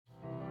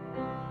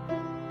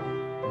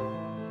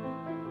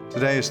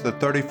Today is the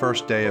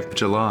 31st day of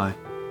July,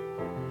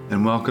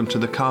 and welcome to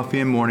the Coffee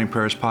and Morning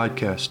Prayers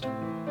podcast.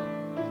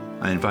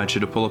 I invite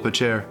you to pull up a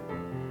chair,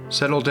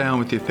 settle down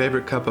with your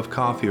favorite cup of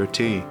coffee or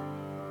tea,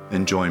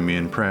 and join me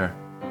in prayer.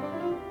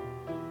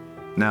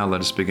 Now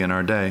let us begin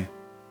our day.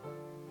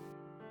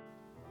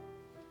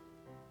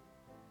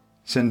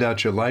 Send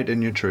out your light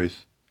and your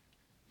truth,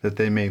 that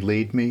they may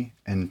lead me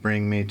and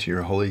bring me to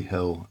your holy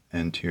hill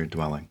and to your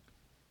dwelling.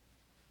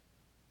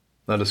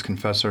 Let us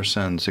confess our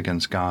sins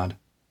against God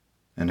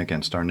and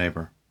against our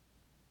neighbor.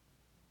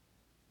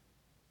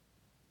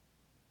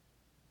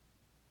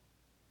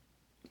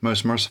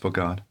 Most merciful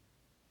God,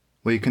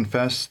 we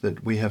confess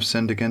that we have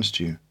sinned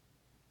against you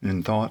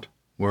in thought,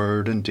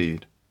 word, and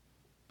deed,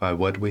 by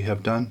what we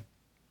have done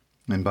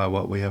and by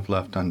what we have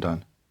left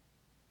undone.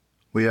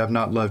 We have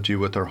not loved you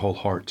with our whole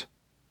heart.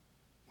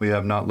 We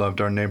have not loved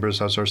our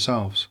neighbors as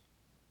ourselves.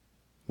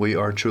 We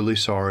are truly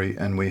sorry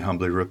and we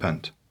humbly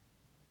repent.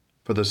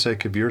 For the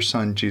sake of your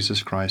Son,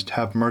 Jesus Christ,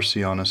 have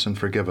mercy on us and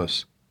forgive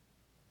us,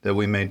 that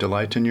we may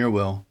delight in your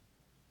will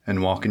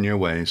and walk in your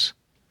ways,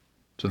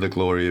 to the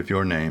glory of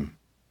your name.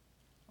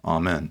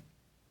 Amen.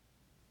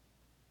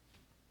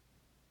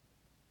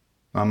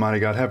 Almighty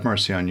God, have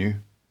mercy on you,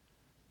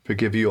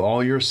 forgive you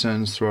all your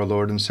sins through our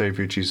Lord and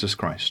Savior Jesus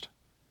Christ,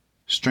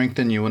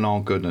 strengthen you in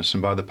all goodness,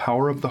 and by the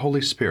power of the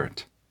Holy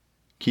Spirit,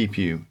 keep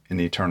you in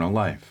eternal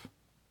life.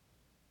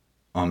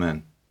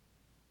 Amen.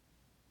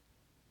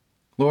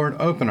 Lord,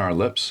 open our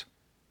lips,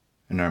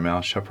 and our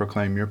mouth shall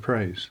proclaim your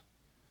praise.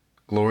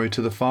 Glory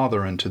to the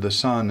Father, and to the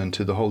Son, and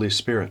to the Holy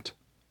Spirit,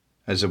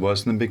 as it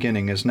was in the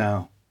beginning, is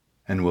now,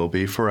 and will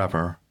be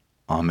forever.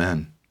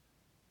 Amen.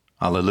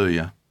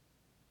 Alleluia.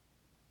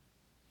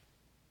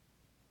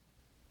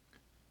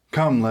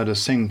 Come, let us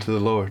sing to the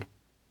Lord.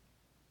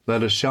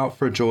 Let us shout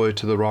for joy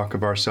to the rock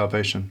of our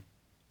salvation.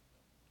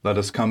 Let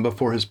us come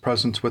before his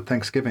presence with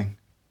thanksgiving,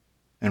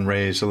 and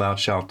raise a loud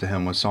shout to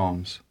him with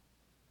psalms.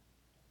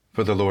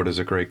 For the Lord is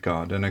a great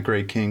God, and a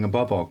great King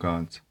above all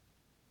gods.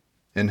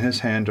 In his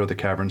hand are the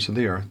caverns of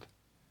the earth,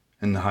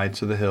 and the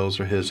heights of the hills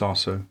are his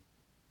also.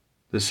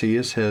 The sea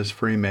is his,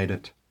 for he made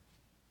it,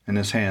 and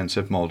his hands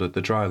have molded the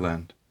dry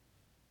land.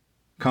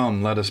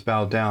 Come, let us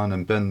bow down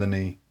and bend the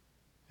knee,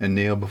 and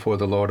kneel before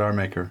the Lord our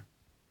Maker.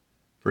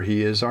 For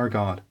he is our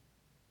God,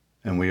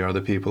 and we are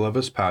the people of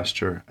his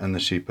pasture and the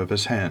sheep of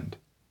his hand.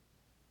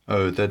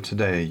 Oh, that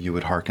today you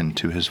would hearken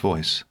to his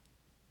voice.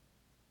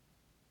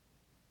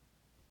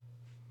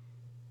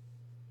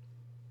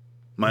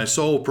 My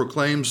soul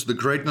proclaims the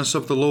greatness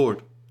of the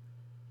Lord.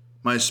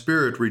 My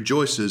spirit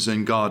rejoices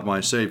in God my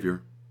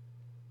Savior.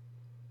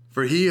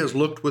 For he has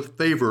looked with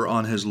favor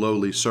on his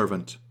lowly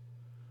servant.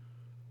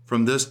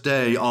 From this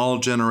day all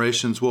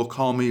generations will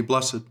call me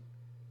blessed.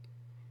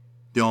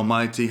 The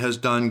Almighty has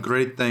done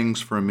great things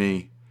for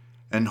me,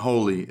 and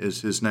holy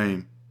is his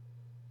name.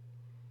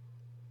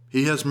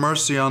 He has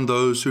mercy on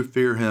those who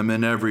fear him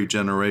in every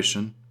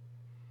generation.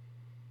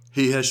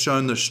 He has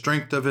shown the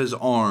strength of his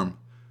arm.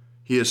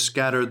 He has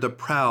scattered the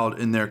proud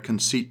in their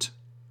conceit.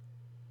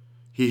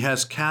 He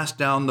has cast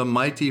down the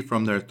mighty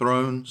from their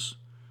thrones,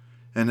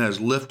 and has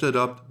lifted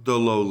up the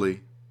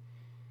lowly.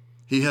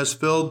 He has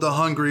filled the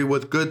hungry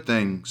with good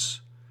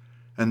things,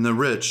 and the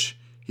rich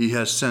he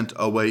has sent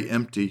away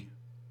empty.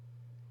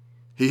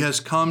 He has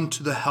come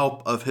to the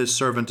help of his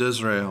servant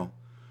Israel,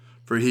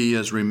 for he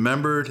has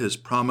remembered his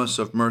promise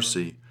of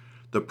mercy,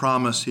 the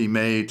promise he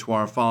made to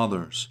our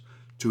fathers,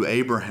 to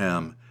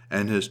Abraham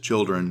and his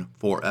children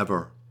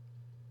forever.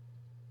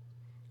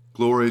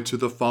 Glory to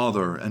the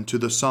Father, and to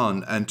the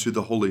Son, and to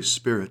the Holy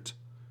Spirit,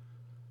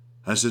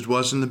 as it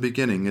was in the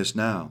beginning, is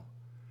now,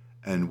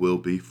 and will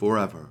be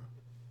forever.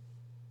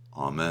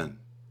 Amen.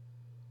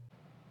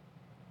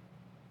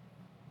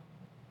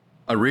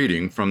 A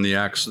reading from the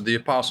Acts of the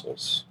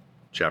Apostles,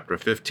 chapter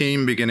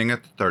 15, beginning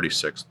at the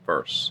 36th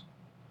verse.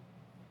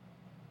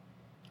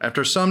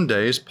 After some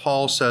days,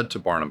 Paul said to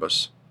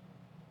Barnabas,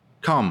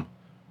 "Come,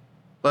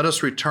 let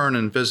us return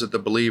and visit the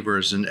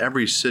believers in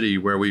every city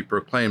where we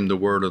proclaim the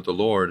word of the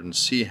Lord and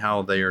see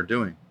how they are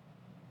doing."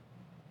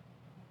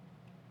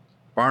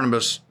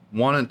 Barnabas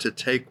wanted to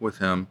take with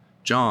him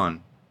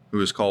John, who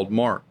is called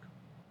Mark.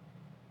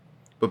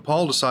 But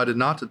Paul decided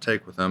not to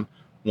take with him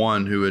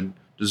one who had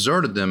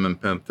deserted them in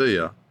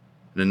Pamphylia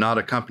and had not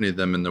accompanied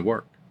them in the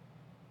work.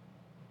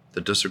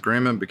 The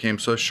disagreement became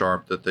so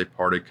sharp that they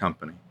parted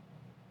company.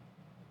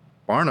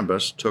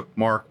 Barnabas took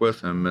Mark with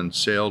him and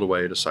sailed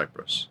away to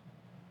Cyprus.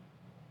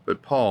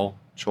 But Paul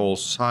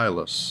chose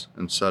Silas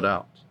and set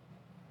out,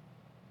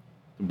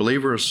 the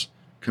believers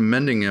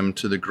commending him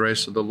to the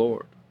grace of the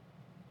Lord.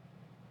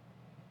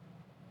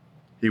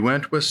 He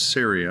went with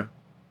Syria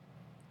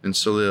and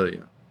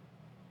Cilicia,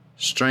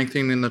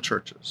 strengthening the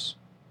churches.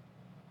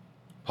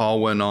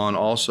 Paul went on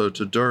also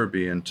to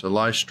Derbe and to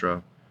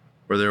Lystra,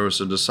 where there was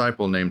a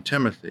disciple named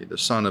Timothy, the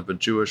son of a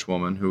Jewish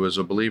woman who was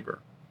a believer,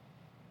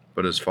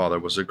 but his father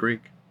was a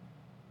Greek.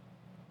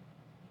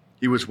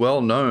 He was well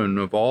known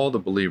of all the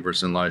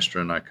believers in Lystra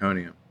and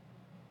Iconium.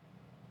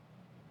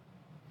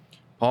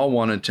 Paul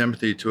wanted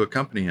Timothy to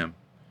accompany him,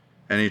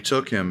 And he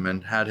took him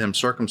and had him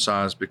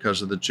circumcised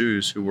because of the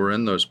Jews who were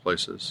in those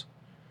places,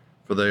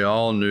 for they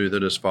all knew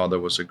that his father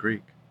was a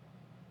Greek.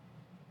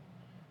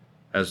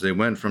 As they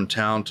went from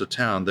town to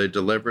town, they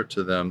delivered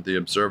to them the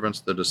observance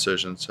the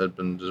decisions had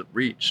been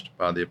reached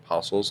by the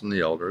apostles and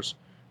the elders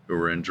who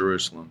were in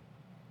Jerusalem.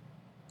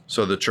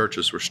 So the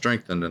churches were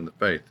strengthened in the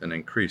faith and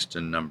increased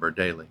in number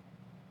daily.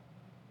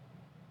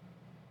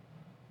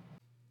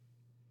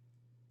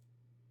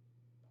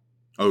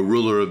 O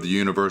ruler of the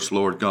universe,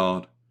 Lord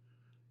God,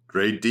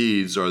 great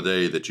deeds are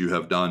they that you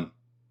have done,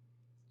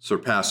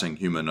 surpassing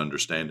human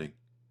understanding.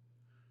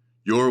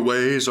 Your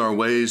ways are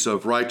ways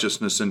of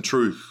righteousness and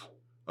truth,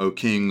 O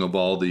King of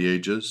all the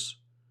ages.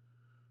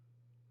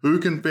 Who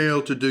can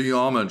fail to do you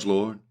homage,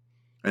 Lord,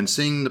 and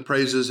sing the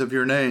praises of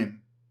your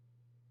name?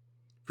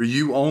 For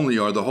you only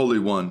are the Holy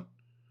One.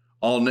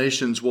 All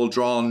nations will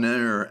draw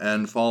near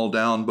and fall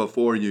down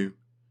before you,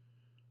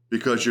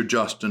 because your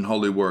just and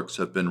holy works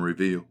have been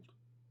revealed.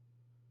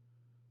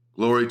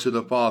 Glory to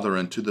the Father,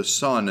 and to the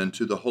Son, and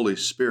to the Holy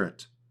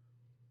Spirit,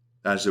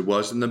 as it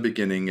was in the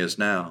beginning, is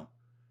now,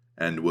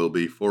 and will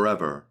be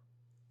forever.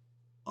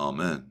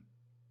 Amen.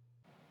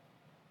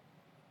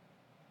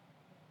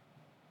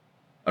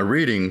 A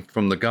reading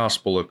from the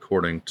Gospel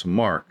according to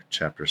Mark,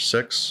 chapter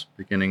 6,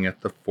 beginning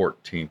at the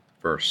 14th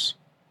verse.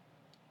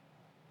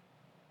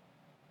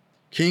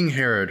 King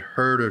Herod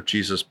heard of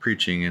Jesus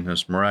preaching and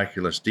his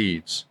miraculous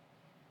deeds,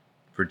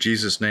 for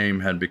Jesus'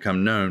 name had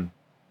become known.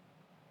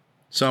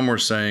 Some were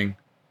saying,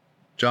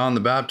 John the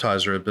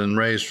Baptizer had been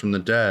raised from the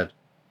dead,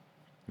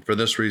 and for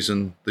this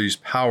reason these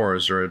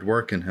powers are at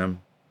work in him.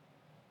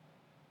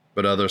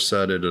 But others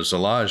said, it is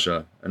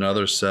Elijah, and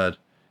others said,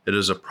 it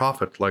is a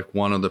prophet like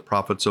one of the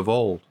prophets of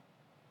old.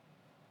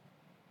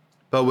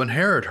 But when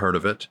Herod heard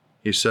of it,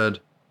 he said,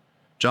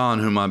 John,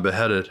 whom I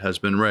beheaded, has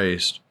been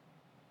raised.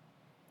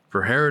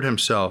 For Herod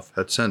himself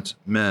had sent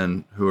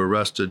men who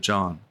arrested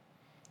John,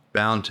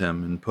 bound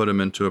him, and put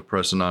him into a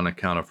prison on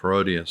account of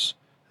Herodias,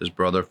 his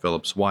brother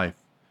Philip's wife,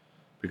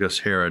 because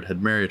Herod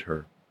had married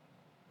her.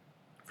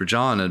 For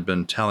John had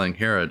been telling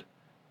Herod,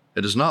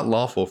 it is not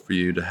lawful for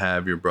you to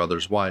have your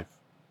brother's wife.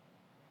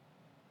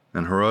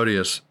 And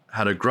Herodias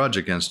had a grudge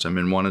against him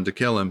and wanted to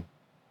kill him.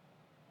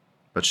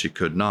 But she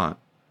could not,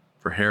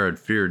 for Herod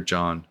feared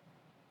John,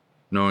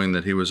 knowing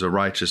that he was a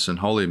righteous and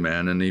holy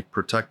man, and he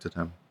protected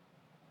him.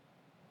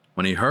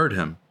 When he heard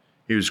him,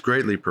 he was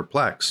greatly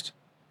perplexed,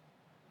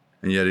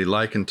 and yet he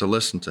likened to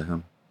listen to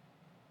him.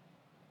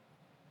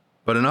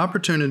 But an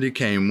opportunity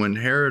came when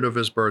Herod of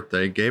his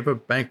birthday gave a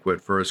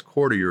banquet for his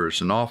courtiers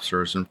and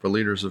officers and for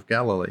leaders of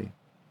Galilee.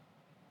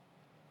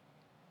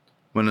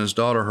 When his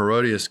daughter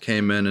Herodias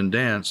came in and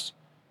danced,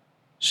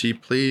 she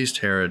pleased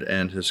Herod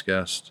and his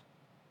guest.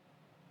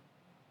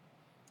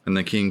 And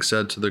the king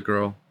said to the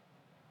girl,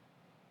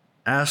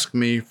 Ask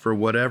me for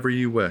whatever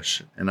you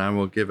wish, and I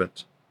will give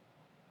it.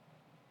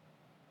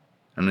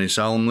 And he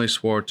solemnly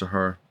swore to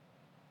her,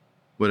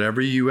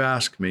 Whatever you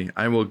ask me,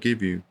 I will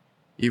give you,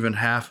 even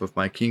half of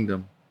my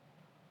kingdom.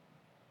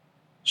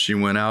 She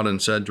went out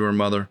and said to her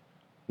mother,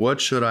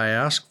 What should I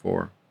ask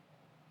for?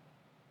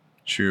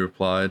 She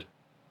replied,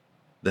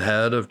 The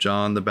head of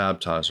John the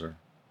Baptizer.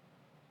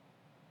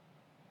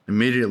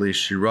 Immediately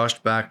she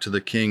rushed back to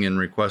the king and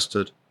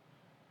requested,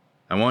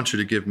 I want you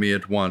to give me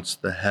at once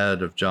the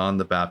head of John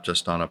the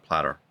Baptist on a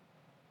platter.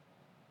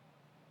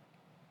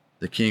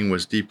 The king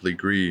was deeply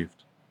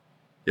grieved,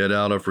 yet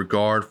out of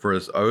regard for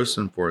his oaths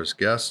and for his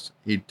guests,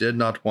 he did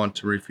not want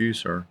to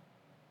refuse her.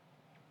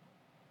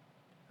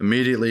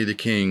 Immediately the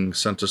king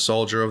sent a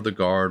soldier of the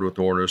guard with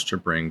orders to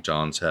bring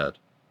John's head.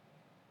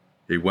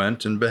 He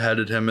went and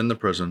beheaded him in the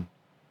prison,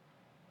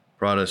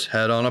 brought his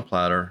head on a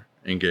platter,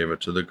 and gave it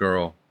to the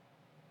girl.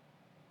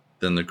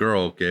 Then the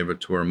girl gave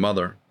it to her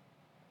mother.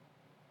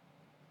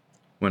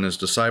 When his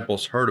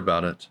disciples heard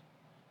about it,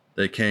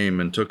 they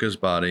came and took his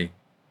body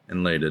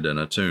and laid it in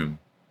a tomb.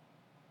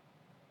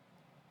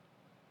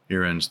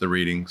 Here ends the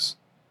readings.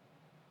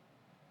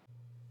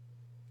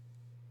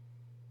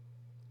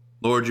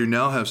 Lord, you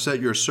now have set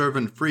your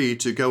servant free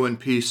to go in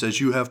peace as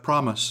you have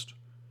promised.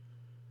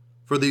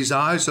 For these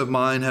eyes of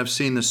mine have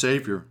seen the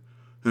Savior,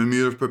 whom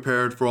you have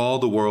prepared for all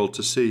the world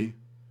to see,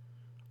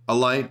 a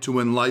light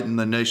to enlighten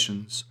the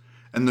nations,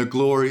 and the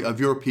glory of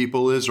your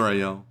people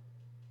Israel.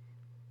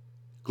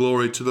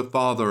 Glory to the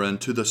Father,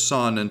 and to the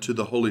Son, and to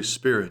the Holy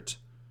Spirit,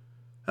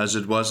 as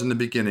it was in the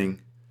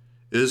beginning,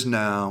 is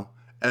now,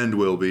 and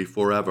will be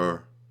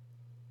forever.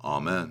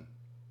 Amen.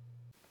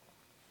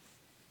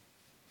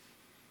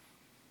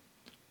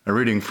 A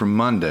reading from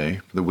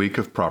Monday for the week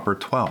of Proper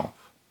 12.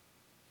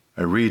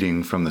 A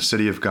reading from the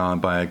City of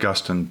God by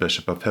Augustine,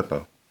 Bishop of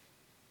Hippo.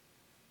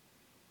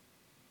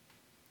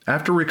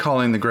 After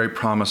recalling the great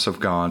promise of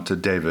God to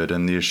David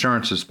and the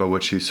assurances by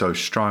which he so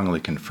strongly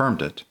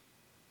confirmed it,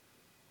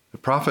 the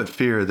prophet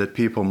feared that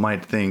people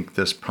might think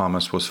this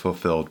promise was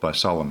fulfilled by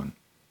Solomon.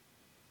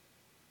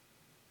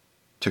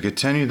 To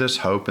continue this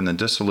hope in the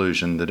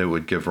disillusion that it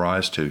would give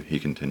rise to, he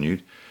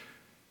continued,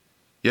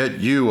 Yet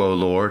you, O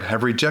Lord,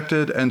 have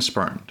rejected and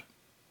spurned.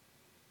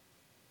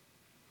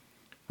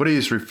 What he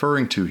is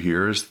referring to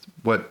here is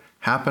what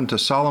happened to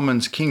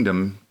Solomon's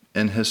kingdom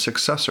and his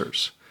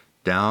successors,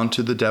 down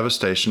to the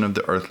devastation of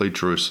the earthly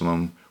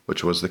Jerusalem,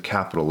 which was the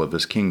capital of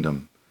his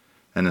kingdom,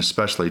 and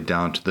especially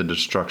down to the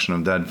destruction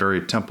of that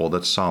very temple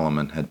that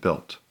Solomon had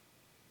built.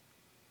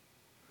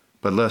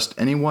 But lest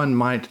anyone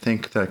might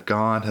think that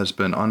God has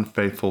been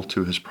unfaithful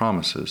to his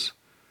promises,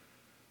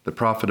 the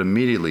prophet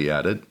immediately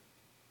added,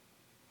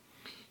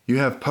 "You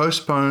have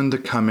postponed the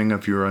coming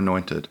of your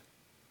anointed.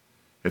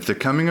 If the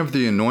coming of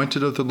the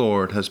anointed of the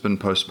Lord has been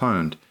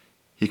postponed,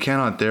 he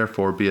cannot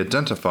therefore be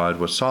identified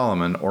with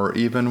Solomon or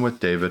even with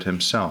David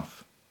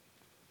himself.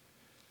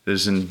 It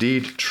is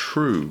indeed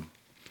true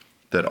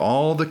that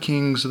all the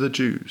kings of the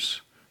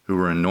Jews who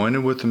were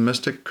anointed with the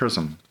mystic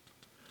chrism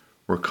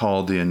were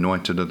called the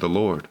anointed of the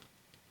Lord.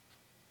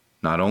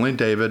 Not only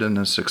David and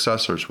his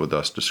successors were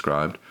thus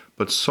described,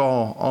 but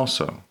Saul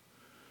also,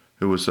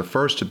 who was the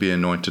first to be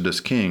anointed as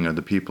king of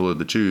the people of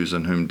the Jews,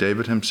 and whom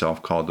David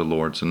himself called the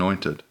Lord's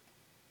anointed.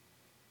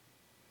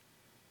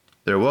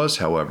 There was,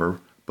 however,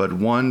 but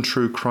one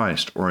true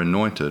Christ or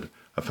anointed,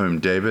 of whom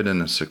David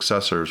and his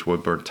successors were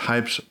but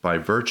types by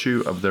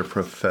virtue of their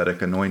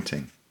prophetic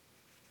anointing.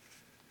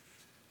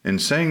 In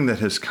saying that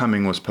his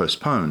coming was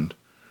postponed,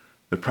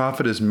 the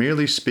prophet is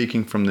merely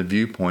speaking from the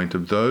viewpoint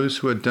of those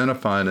who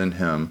identified in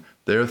him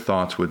their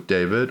thoughts with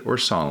David or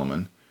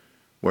Solomon,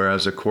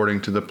 whereas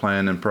according to the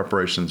plan and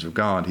preparations of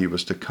God, he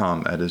was to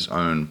come at his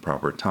own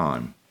proper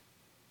time.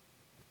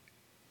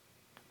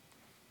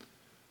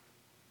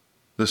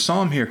 The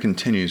psalm here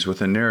continues with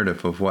a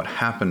narrative of what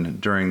happened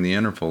during the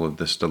interval of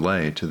this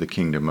delay to the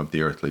kingdom of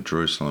the earthly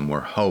Jerusalem,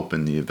 where hope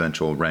in the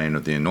eventual reign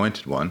of the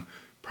Anointed One,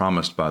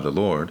 promised by the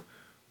Lord,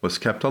 was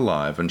kept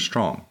alive and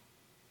strong.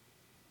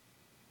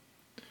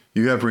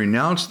 You have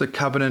renounced the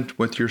covenant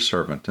with your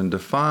servant and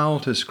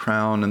defiled his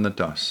crown in the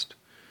dust.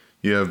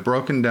 You have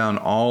broken down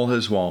all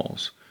his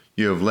walls.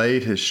 You have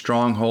laid his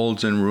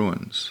strongholds in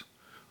ruins.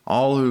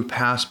 All who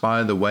pass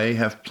by the way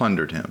have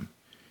plundered him.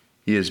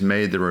 He has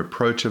made the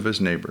reproach of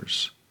his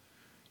neighbors.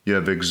 You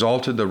have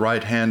exalted the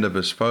right hand of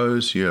his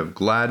foes. You have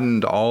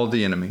gladdened all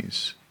the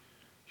enemies.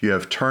 You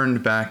have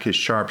turned back his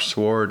sharp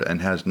sword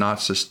and has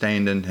not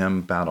sustained in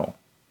him battle.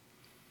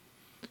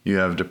 You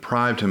have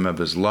deprived him of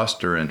his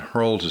luster and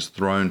hurled his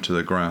throne to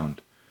the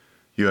ground.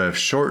 You have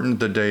shortened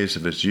the days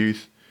of his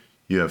youth.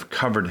 You have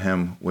covered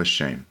him with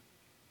shame."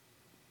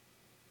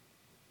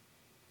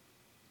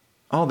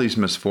 All these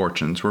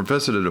misfortunes were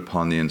visited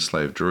upon the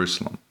enslaved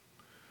Jerusalem.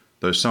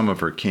 Though some of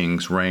her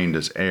kings reigned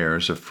as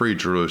heirs of free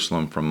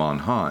Jerusalem from on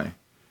high,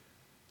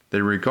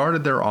 they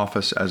regarded their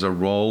office as a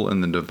role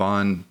in the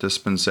divine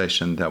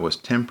dispensation that was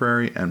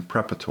temporary and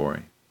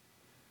preparatory.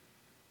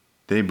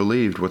 They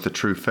believed with a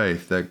true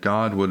faith that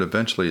God would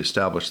eventually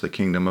establish the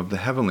kingdom of the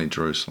heavenly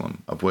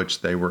Jerusalem, of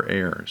which they were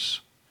heirs.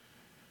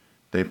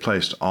 They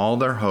placed all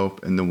their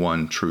hope in the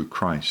one true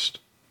Christ,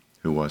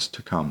 who was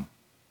to come.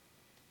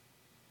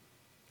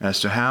 As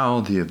to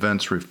how the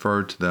events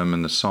referred to them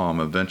in the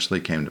psalm eventually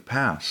came to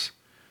pass,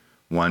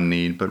 one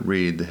need but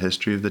read the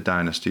history of the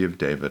dynasty of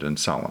David and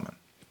Solomon.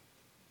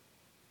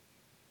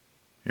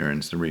 Here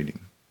ends the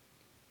reading.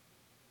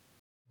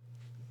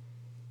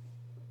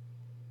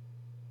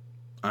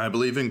 I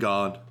believe in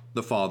God,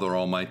 the Father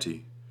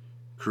Almighty,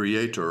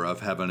 creator of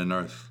heaven and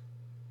earth.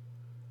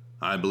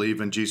 I believe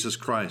in Jesus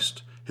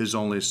Christ, his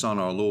only Son,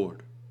 our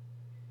Lord.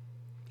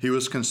 He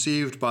was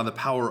conceived by the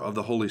power of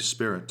the Holy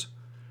Spirit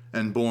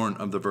and born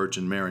of the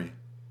Virgin Mary,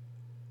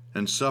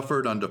 and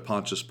suffered under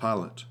Pontius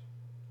Pilate,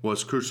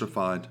 was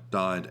crucified,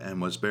 died, and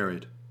was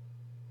buried.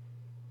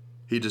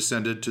 He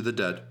descended to the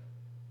dead.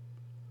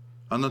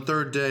 On the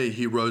third day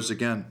he rose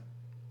again.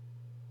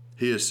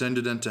 He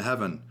ascended into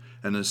heaven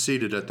and is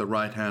seated at the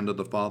right hand of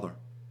the Father.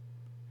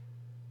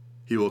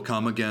 He will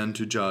come again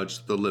to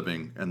judge the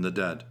living and the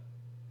dead.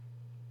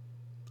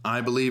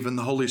 I believe in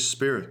the Holy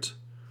Spirit,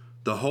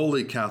 the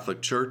Holy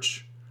Catholic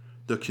Church,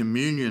 the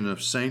communion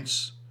of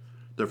saints,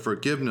 the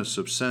forgiveness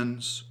of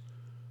sins,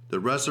 the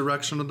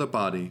resurrection of the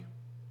body,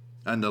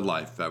 and the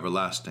life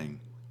everlasting.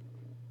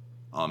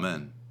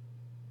 Amen.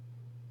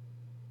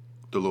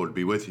 The Lord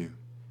be with you,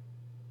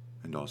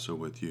 and also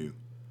with you.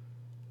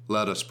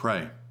 Let us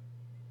pray.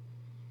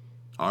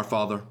 Our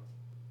Father,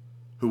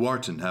 who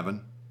art in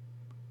heaven,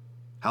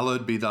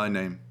 hallowed be thy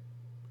name.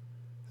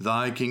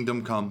 Thy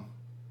kingdom come,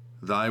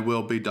 thy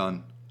will be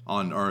done,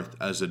 on earth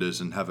as it is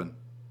in heaven.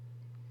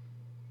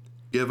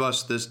 Give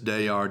us this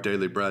day our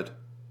daily bread,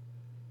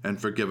 and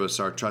forgive us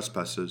our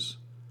trespasses,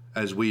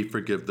 as we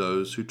forgive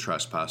those who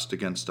trespass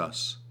against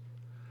us.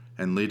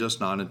 And lead us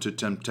not into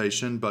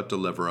temptation, but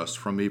deliver us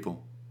from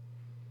evil.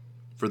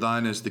 For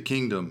thine is the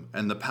kingdom,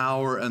 and the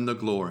power, and the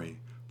glory,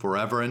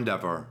 forever and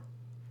ever.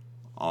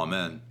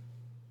 Amen.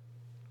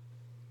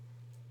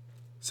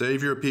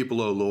 Save your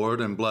people, O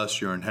Lord, and bless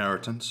your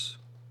inheritance.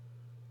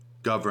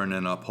 Govern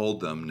and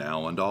uphold them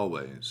now and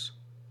always.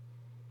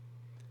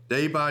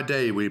 Day by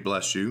day we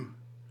bless you.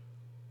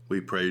 We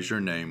praise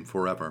your name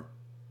forever.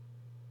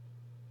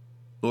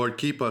 Lord,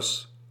 keep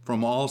us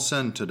from all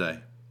sin today.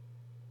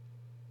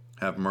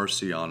 Have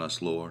mercy on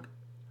us, Lord.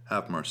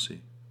 Have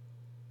mercy.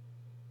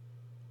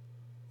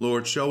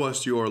 Lord, show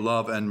us your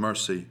love and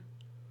mercy,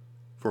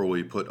 for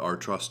we put our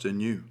trust in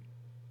you.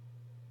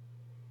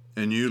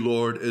 In you,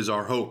 Lord, is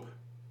our hope,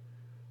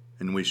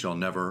 and we shall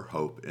never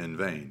hope in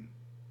vain.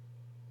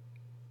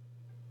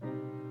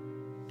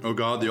 O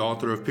God, the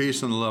author of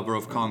peace and the lover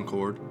of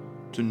concord,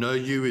 to know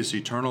you is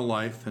eternal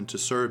life, and to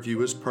serve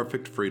you is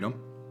perfect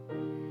freedom.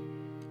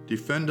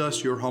 Defend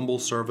us, your humble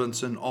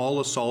servants, in all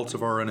assaults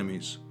of our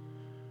enemies,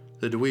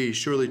 that we,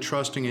 surely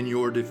trusting in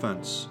your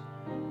defense,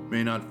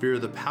 may not fear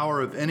the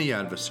power of any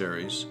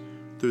adversaries,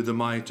 through the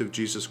might of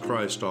Jesus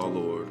Christ our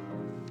Lord.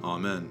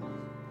 Amen.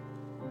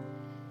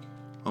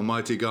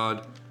 Almighty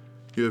God,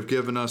 you have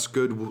given us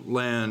good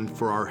land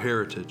for our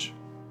heritage.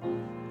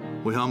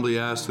 We humbly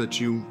ask that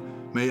you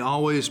may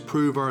always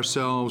prove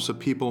ourselves a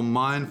people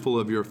mindful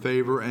of your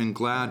favor and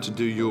glad to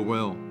do your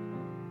will.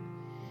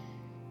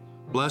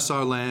 Bless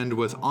our land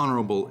with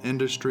honorable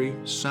industry,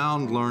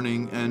 sound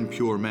learning, and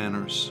pure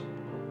manners.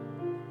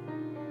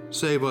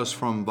 Save us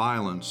from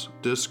violence,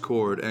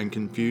 discord, and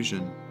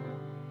confusion,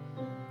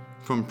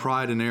 from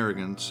pride and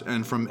arrogance,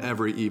 and from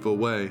every evil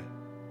way.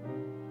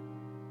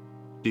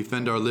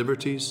 Defend our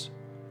liberties,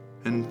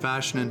 and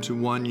fashion into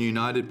one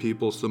united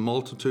peoples the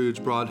multitudes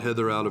brought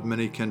hither out of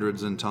many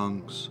kindreds and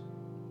tongues.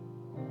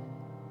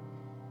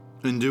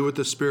 Endue with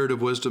the spirit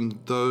of wisdom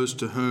those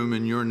to whom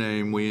in your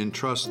name we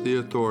entrust the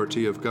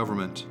authority of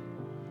government,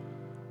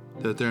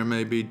 that there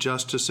may be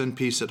justice and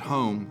peace at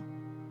home,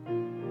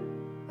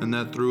 and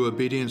that through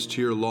obedience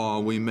to your law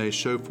we may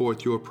show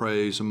forth your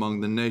praise among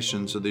the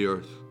nations of the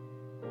earth.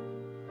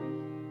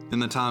 In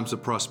the times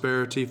of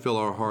prosperity, fill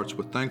our hearts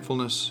with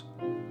thankfulness,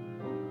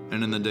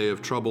 and in the day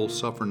of trouble,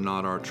 suffer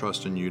not our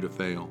trust in you to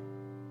fail.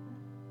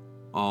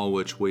 All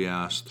which we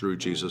ask through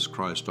Jesus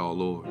Christ our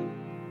Lord.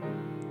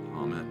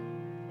 Amen.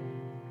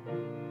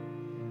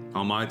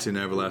 Almighty and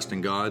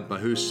everlasting God, by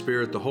whose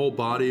Spirit the whole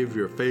body of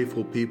your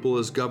faithful people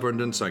is governed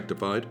and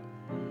sanctified,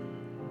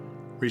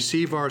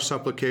 receive our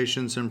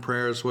supplications and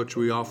prayers which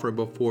we offer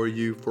before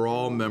you for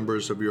all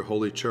members of your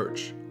holy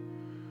church,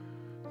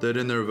 that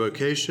in their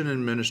vocation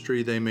and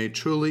ministry they may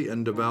truly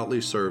and devoutly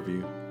serve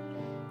you,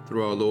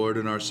 through our Lord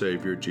and our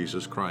Savior,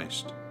 Jesus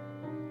Christ.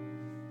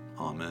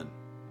 Amen.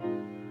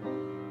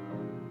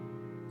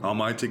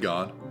 Almighty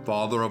God,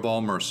 Father of all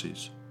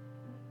mercies,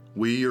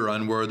 we, your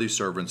unworthy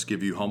servants,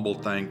 give you humble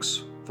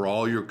thanks for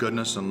all your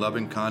goodness and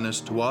loving kindness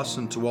to us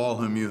and to all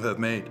whom you have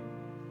made.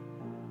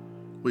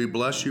 We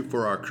bless you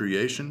for our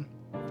creation,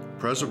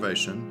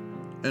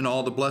 preservation, and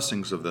all the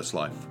blessings of this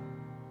life,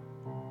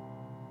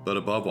 but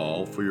above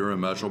all for your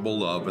immeasurable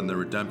love and the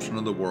redemption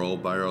of the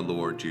world by our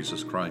Lord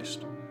Jesus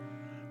Christ,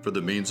 for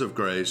the means of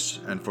grace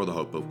and for the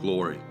hope of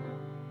glory.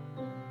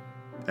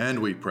 And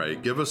we pray,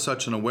 give us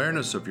such an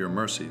awareness of your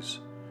mercies,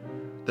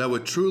 that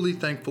with truly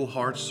thankful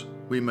hearts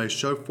we may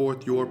show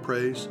forth your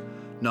praise,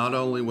 not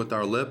only with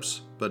our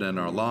lips, but in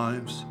our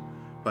lives,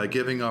 by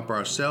giving up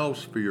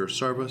ourselves for your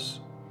service,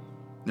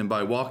 and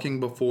by walking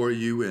before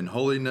you in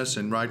holiness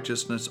and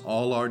righteousness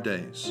all our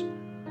days.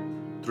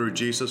 Through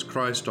Jesus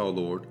Christ our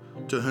Lord,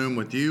 to whom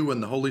with you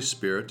and the Holy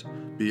Spirit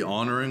be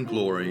honor and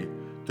glory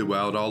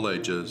throughout all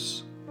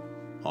ages.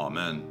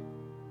 Amen.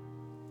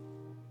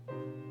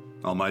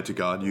 Almighty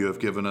God, you have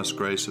given us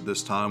grace at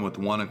this time with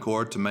one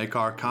accord to make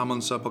our common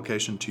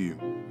supplication to you.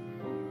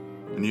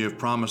 And you have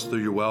promised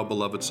through your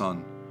well-beloved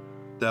Son,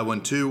 that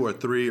when 2 or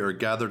 3 are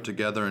gathered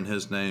together in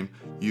his name,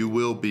 you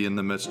will be in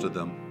the midst of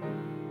them.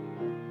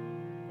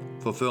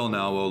 Fulfill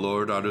now, O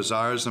Lord, our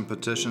desires and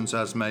petitions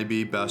as may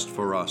be best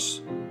for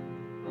us,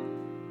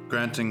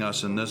 granting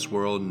us in this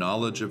world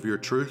knowledge of your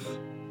truth,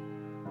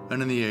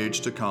 and in the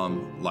age to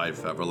come,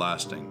 life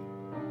everlasting.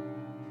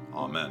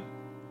 Amen.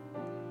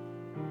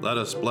 Let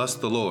us bless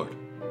the Lord.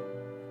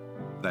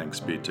 Thanks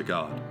be to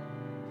God.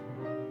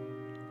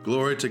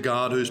 Glory to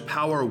God, whose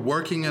power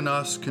working in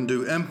us can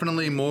do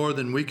infinitely more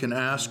than we can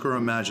ask or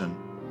imagine.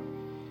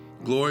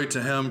 Glory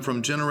to him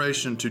from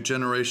generation to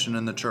generation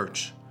in the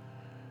church,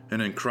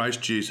 and in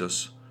Christ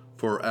Jesus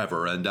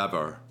forever and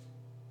ever.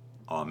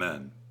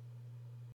 Amen.